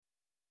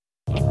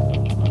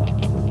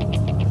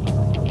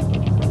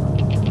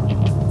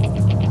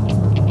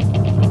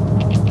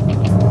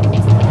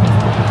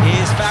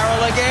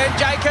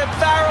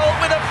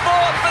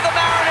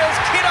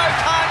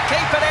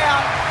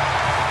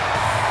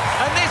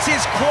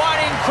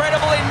quite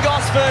incredible in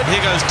Gosford.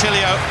 Here goes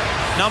Tilio.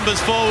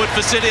 Numbers forward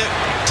for Tilio.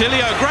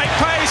 Great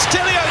pace.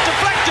 Tilio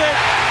deflected.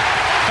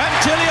 And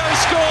Tilio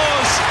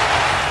scores.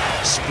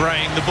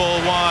 Spraying the ball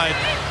wide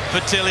for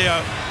Tilio.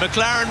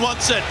 McLaren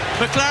wants it.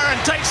 McLaren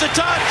takes a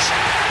touch.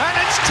 And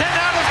it's 10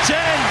 out of 10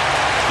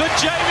 for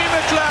Jamie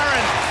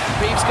McLaren.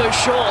 Reeves goes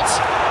short.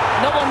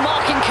 No one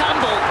marking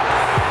Campbell.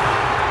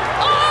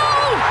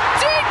 Oh!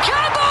 Dean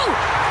Campbell!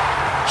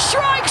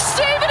 Strikes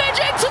Stevenage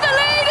into the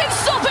lead in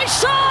stoppage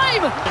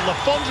time! Le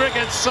Fondre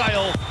against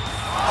Sale.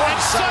 And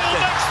Sale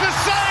makes the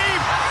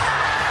save!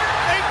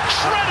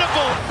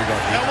 Incredible!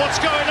 Now what's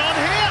going on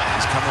here?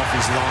 He's come off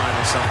his line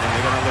or something.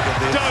 They're going to look at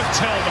this. Don't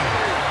tell me.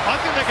 I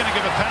think they're going to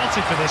give a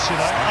penalty for this, you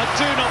know. I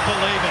do not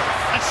believe it.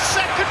 A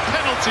second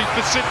penalty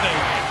for Sydney,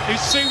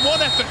 who's seen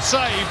one effort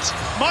saved.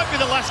 Might be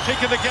the last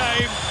kick of the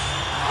game.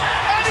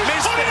 And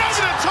he's put it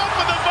over the top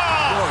of the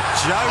bar. You're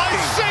joking.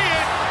 I see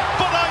it,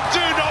 but I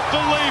do not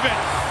believe it.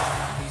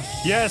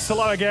 Yes,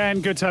 hello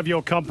again. Good to have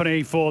your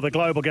company for the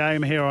Global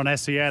Game here on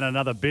SEN.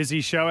 Another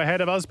busy show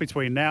ahead of us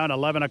between now and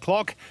 11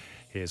 o'clock.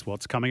 Here's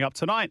what's coming up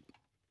tonight.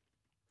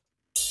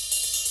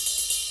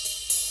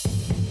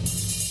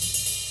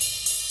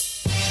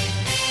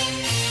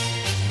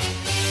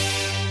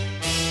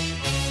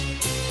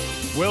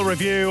 We'll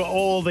review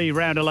all the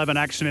round 11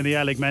 action in the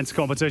A-League men's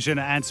competition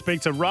and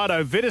speak to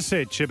Rado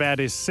Vidosic about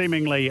his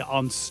seemingly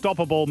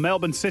unstoppable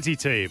Melbourne City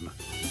team.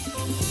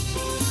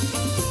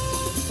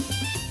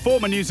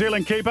 Former New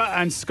Zealand keeper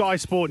and Sky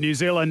Sport New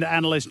Zealand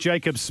analyst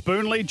Jacob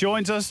Spoonley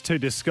joins us to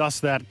discuss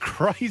that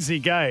crazy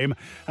game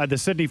at the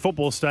Sydney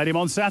Football Stadium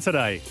on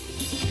Saturday.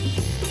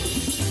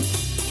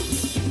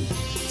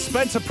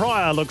 Spencer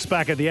Pryor looks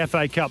back at the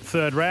FA Cup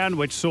third round,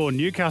 which saw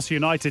Newcastle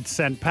United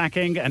sent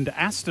packing and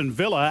Aston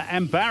Villa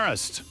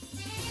embarrassed.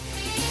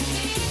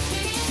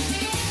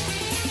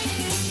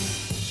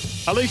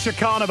 Alicia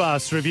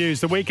Carnabas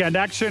reviews the weekend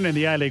action in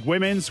the A-League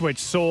Women's, which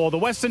saw the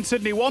Western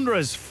Sydney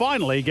Wanderers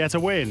finally get a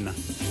win.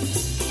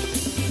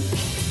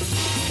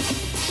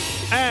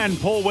 And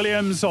Paul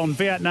Williams on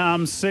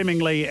Vietnam's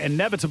seemingly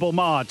inevitable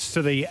march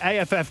to the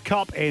AFF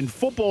Cup in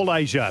Football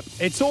Asia.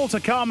 It's all to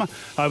come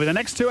over the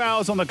next 2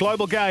 hours on the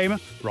Global Game,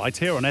 right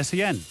here on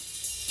SEN.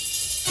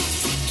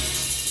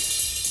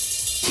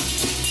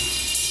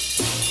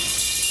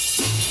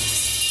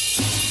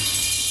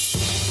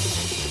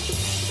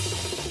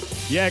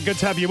 Yeah, good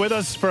to have you with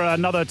us for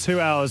another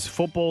 2 hours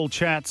football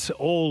chat,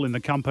 all in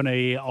the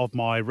company of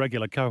my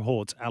regular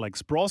cohort,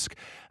 Alex Brosk,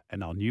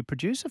 and our new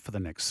producer for the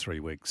next 3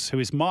 weeks, who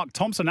is Mark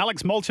Thompson.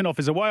 Alex Molchinoff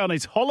is away on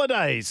his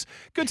holidays.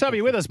 Good to have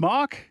you with us,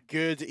 Mark.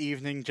 Good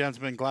evening,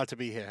 gentlemen. Glad to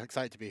be here.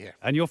 Excited to be here.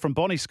 And you're from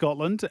Bonnie,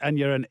 Scotland, and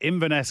you're an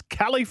Inverness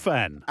Cali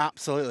fan.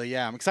 Absolutely,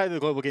 yeah. I'm excited the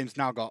Global Game's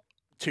now got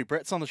 2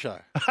 Brits on the show.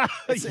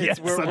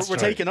 We're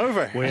taking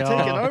over. We're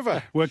taking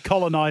over. We're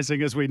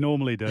colonising as we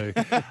normally do.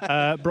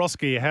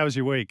 Broski, how's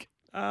your week?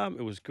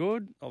 It was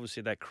good.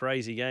 Obviously, that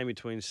crazy game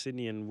between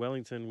Sydney and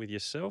Wellington with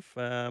yourself.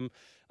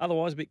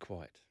 Otherwise, a bit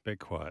quiet. Bit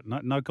quiet.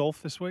 No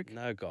golf this week?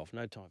 No golf.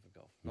 No time for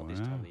golf. Not this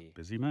time of year.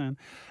 Busy man.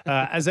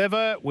 As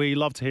ever, we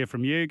love to hear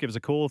from you. Give us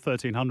a call,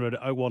 1300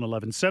 01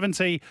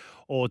 1170,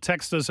 or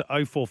text us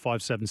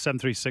 0457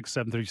 736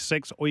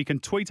 736, or you can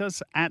tweet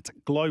us at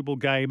Global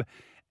Game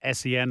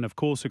SEN. Of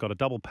course, we've got a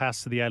double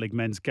pass to the A-League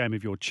men's game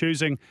of your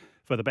choosing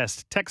for the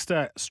best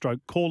texter,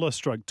 stroke caller,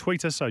 stroke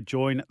tweeter, so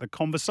join the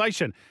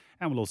conversation.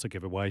 And we'll also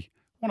give away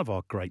one of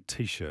our great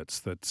T-shirts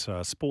that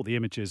sport the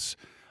images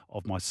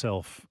of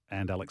myself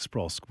and Alex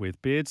Brosk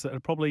with beards that are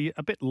probably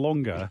a bit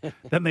longer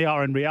than they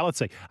are in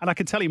reality. And I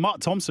can tell you, Mark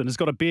Thompson has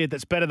got a beard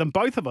that's better than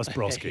both of us,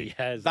 Broski.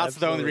 Yes, That's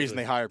the only reason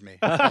they hired me.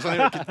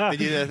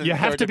 You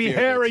have to be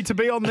hairy to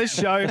be on this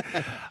show.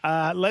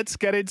 Let's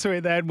get into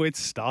it then with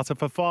Starter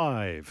for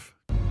Five.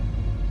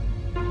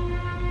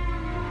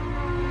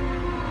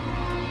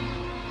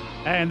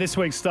 And this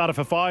week's Starter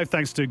for Five,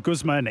 thanks to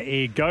Guzman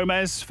y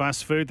Gomez,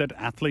 fast food that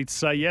athletes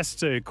say yes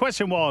to.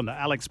 Question 1,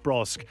 Alex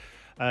Brosk.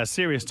 A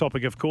serious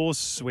topic, of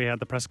course. We had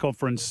the press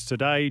conference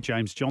today,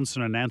 James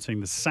Johnson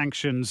announcing the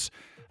sanctions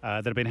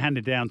that have been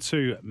handed down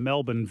to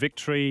Melbourne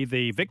Victory.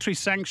 The Victory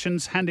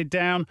sanctions handed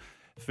down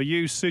for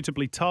you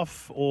suitably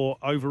tough or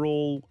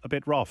overall a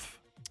bit rough?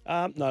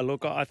 No,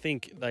 look, I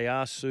think they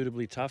are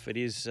suitably tough. It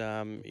is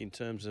in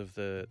terms of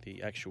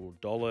the actual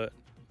dollar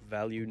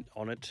value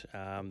on it,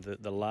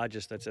 the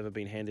largest that's ever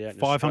been handed out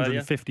in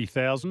Australia.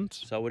 550,000.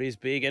 So it is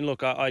big. And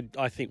look, I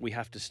think we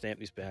have to stamp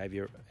this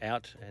behaviour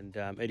out, and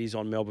it is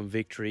on Melbourne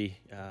Victory,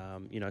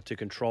 to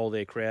control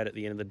their crowd at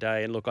the end of the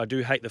day. And look, I do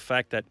hate the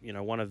fact that,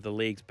 one of the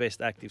league's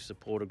best active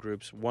supporter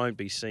groups won't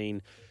be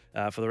seen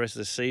for the rest of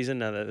the season.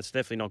 That's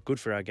definitely not good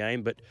for our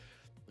game. But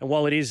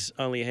while it is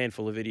only a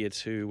handful of idiots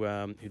who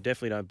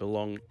definitely don't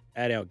belong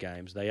at our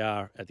games, they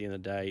are, at the end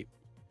of the day,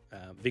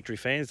 Victory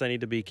fans. They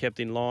need to be kept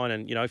in line.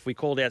 And, if we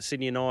called out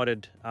Sydney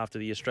United after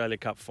the Australia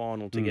Cup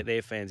final to get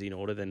their fans in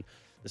order, then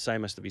the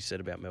same has to be said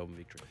about Melbourne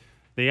Victory.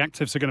 The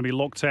Actives are going to be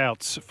locked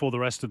out for the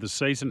rest of the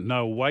season.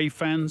 No away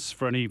fans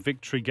for any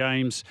Victory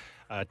games.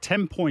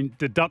 10-point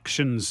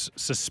deductions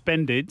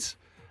suspended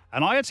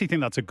And I actually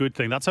think that's a good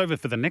thing. That's over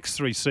for the next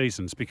 3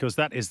 seasons because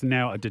that is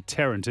now a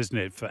deterrent, isn't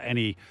it, for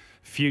any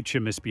future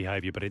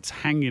misbehaviour. But it's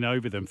hanging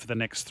over them for the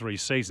next 3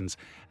 seasons.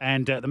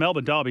 And the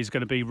Melbourne Derby is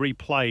going to be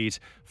replayed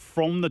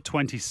from the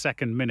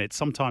 22nd minute,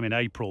 sometime in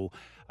April,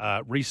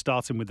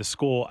 restarting with the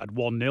score at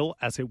 1-0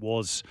 as it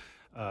was,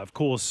 of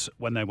course,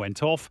 when they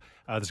went off.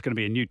 There's going to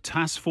be a new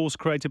task force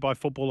created by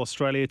Football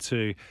Australia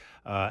to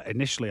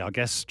initially, I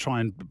guess,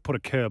 try and put a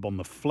curb on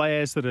the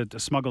flares that are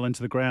smuggled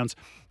into the grounds.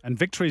 And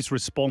Victory's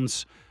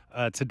response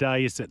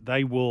today is that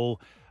they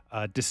will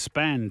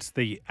disband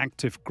the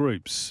active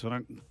groups. I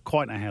don't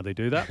quite know how they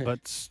do that,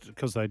 but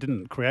because they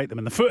didn't create them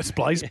in the first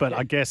place. But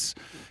I guess,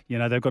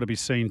 they've got to be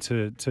seen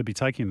to be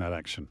taking that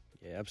action.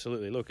 Yeah,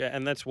 absolutely. Look,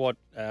 and that's what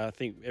I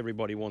think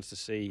everybody wants to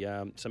see,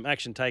 some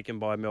action taken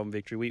by Melbourne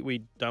Victory.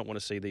 We don't want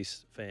to see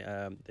these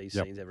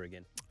scenes ever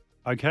again.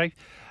 Okay.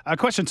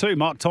 Question 2,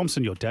 Mark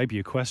Thompson, your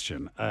debut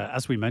question.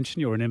 As we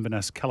mentioned, you're an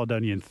Inverness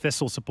Caledonian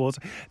Thistle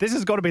supporter. This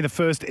has got to be the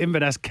first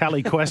Inverness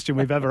Cali question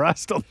we've ever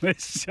asked on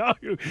this show.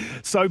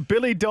 So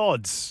Billy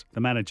Dodds,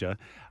 the manager,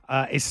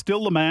 is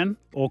still the man,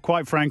 or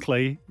quite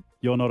frankly,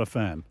 you're not a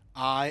fan?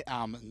 I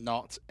am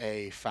not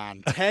a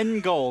fan.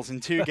 10 goals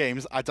in 2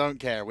 games, I don't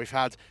care. We've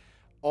had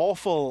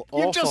awful.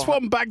 You've just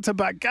won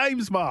back-to-back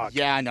games, Mark.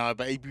 Yeah, I know,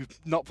 but you've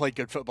not played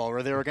good football.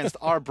 They were against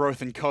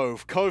Arbroath and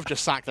Cove. Cove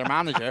just sacked their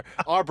manager.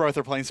 Arbroath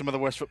are playing some of the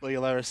worst football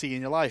you'll ever see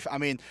in your life. I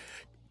mean,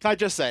 can I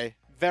just say,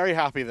 very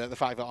happy that the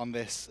fact that on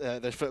this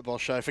football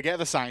show, forget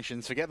the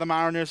sanctions, forget the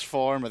Mariners'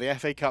 form or the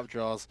FA Cup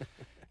draws.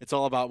 It's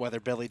all about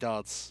whether Billy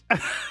Dodds,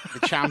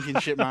 the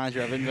championship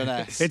manager of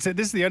Inverness. This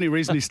is the only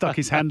reason he stuck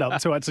his hand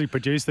up to actually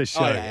produce this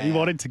show. He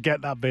wanted to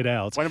get that bit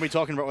out. When are we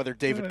talking about whether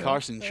David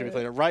Carson should be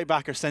played at right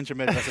back or centre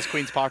mid versus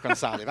Queen's Park on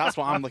Saturday? That's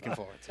what I'm looking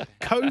forward to.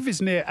 Cove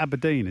is near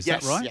Aberdeen, is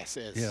that right? Yes,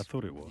 it is. Yeah, I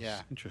thought it was.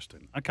 Yeah.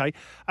 Interesting. Okay.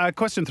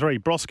 Question 3,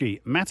 Broski.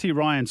 Matty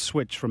Ryan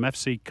switch from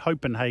FC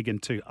Copenhagen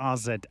to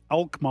AZ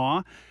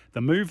Alkmaar.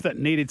 The move that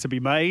needed to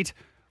be made,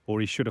 or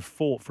he should have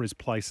fought for his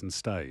place and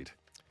stayed?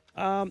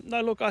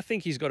 No, look, I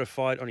think he's got a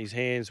fight on his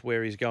hands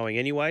where he's going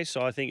anyway,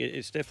 so I think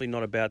it's definitely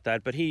not about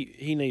that, but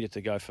he needed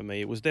to go for me.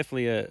 It was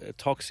definitely a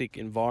toxic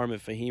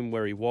environment for him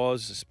where he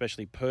was,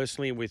 especially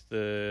personally with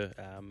the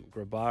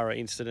Grabara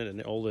incident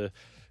and all the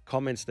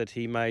comments that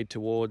he made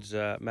towards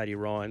Matty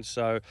Ryan.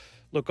 So,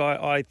 look,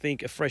 I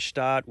think a fresh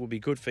start will be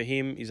good for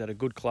him. He's at a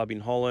good club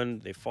in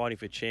Holland. They're fighting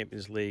for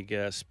Champions League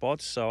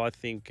spots. So I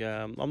think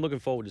I'm looking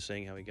forward to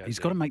seeing how he goes. He's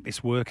got to make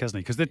this work, hasn't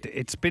he? Because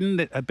it's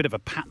been a bit of a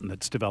pattern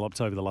that's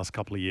developed over the last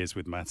couple of years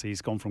with Matty.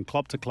 He's gone from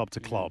club to club to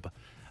club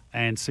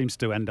and seems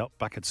to end up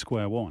back at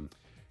square one.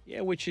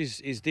 Yeah, which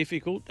is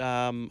difficult.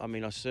 I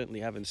mean, I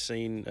certainly haven't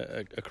seen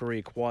a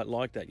career quite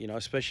like that,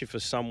 especially for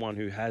someone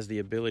who has the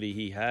ability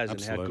he has.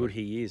 Absolutely. And how good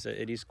he is.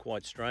 It is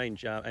quite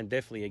strange. And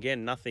definitely,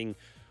 again, nothing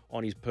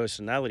on his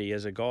personality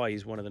as a guy.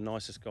 He's one of the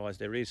nicest guys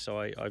there is. So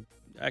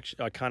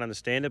I can't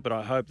understand it, but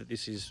I hope that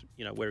this is,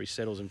 where he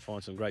settles and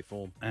finds some great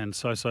form. And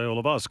so say all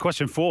of us.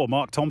 Question 4,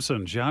 Mark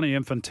Thompson. Gianni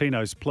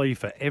Infantino's plea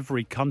for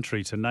every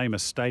country to name a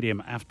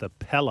stadium after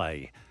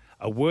Pele.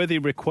 A worthy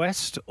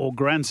request or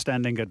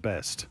grandstanding at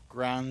best?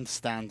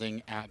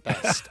 Grandstanding at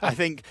best. I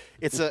think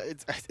it's a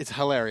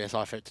hilarious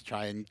effort to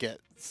try and get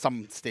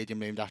some stadium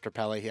named after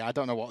Pele here. I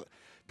don't know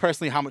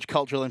how much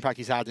cultural impact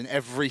he's had in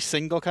every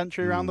single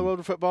country around the world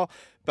of football,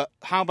 but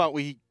how about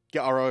we get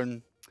our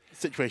own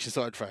situation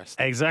sorted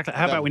first? Exactly.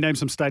 How about we name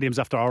some stadiums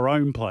after our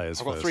own players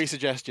I've got 3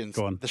 suggestions.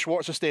 Go on. The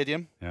Schwarzer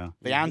Stadium,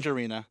 the Ange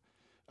Arena,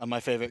 and my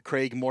favourite,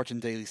 Craig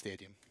Morton Daly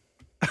Stadium.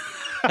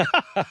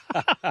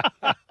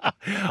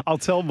 I'll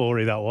tell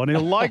Maury that one.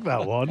 He'll like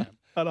that one.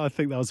 And I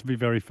think that would be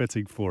very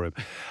fitting for him.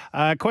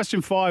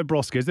 Question 5,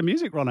 Broski. Has the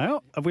music run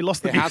out? Have we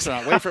lost the music? It has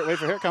run out. Wait for it.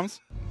 Here it comes.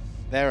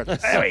 There it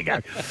is. There we go.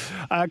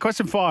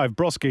 Question 5,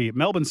 Broski.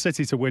 Melbourne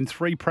City to win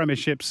 3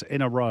 premierships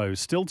in a row.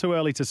 Still too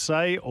early to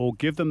say, or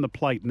give them the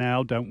plate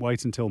now? Don't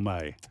wait until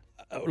May.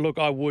 Look,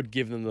 I would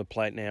give them the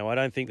plate now. I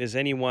don't think there's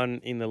anyone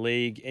in the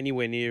league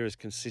anywhere near as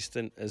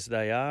consistent as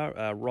they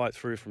are, right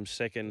through from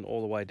second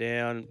all the way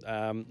down.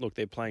 Look,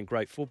 they're playing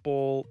great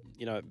football.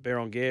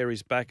 Berenguer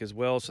is back as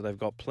well, so they've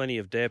got plenty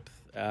of depth.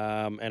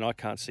 And I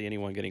can't see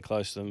anyone getting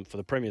close to them for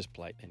the Premier's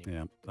plate anymore.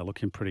 Yeah, they're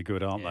looking pretty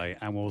good, aren't they?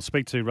 And we'll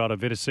speak to Rado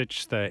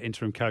Vidosic, the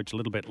interim coach, a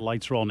little bit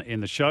later on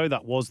in the show.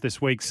 That was this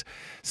week's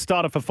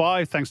Starter for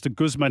 5, thanks to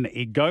Guzman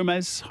y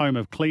Gomez, home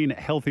of clean,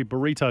 healthy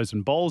burritos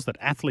and bowls that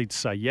athletes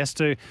say yes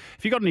to.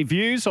 If you've got any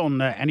views on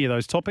any of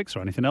those topics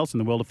or anything else in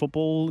the world of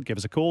football, give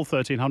us a call,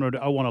 1300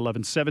 01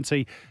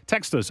 1170.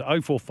 Text us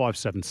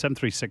 0457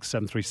 736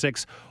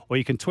 736, or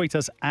you can tweet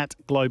us at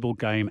Global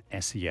Game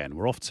SEN.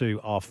 We're off to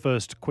our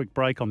first quick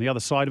break. On the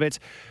other side of it,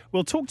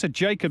 we'll talk to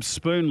Jacob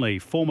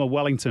Spoonley, former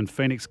Wellington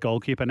Phoenix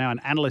goalkeeper, now an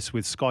analyst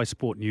with Sky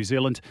Sport New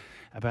Zealand,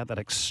 about that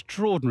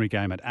extraordinary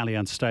game at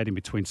Allianz Stadium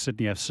between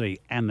Sydney FC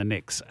and the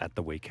Knicks at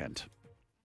the weekend.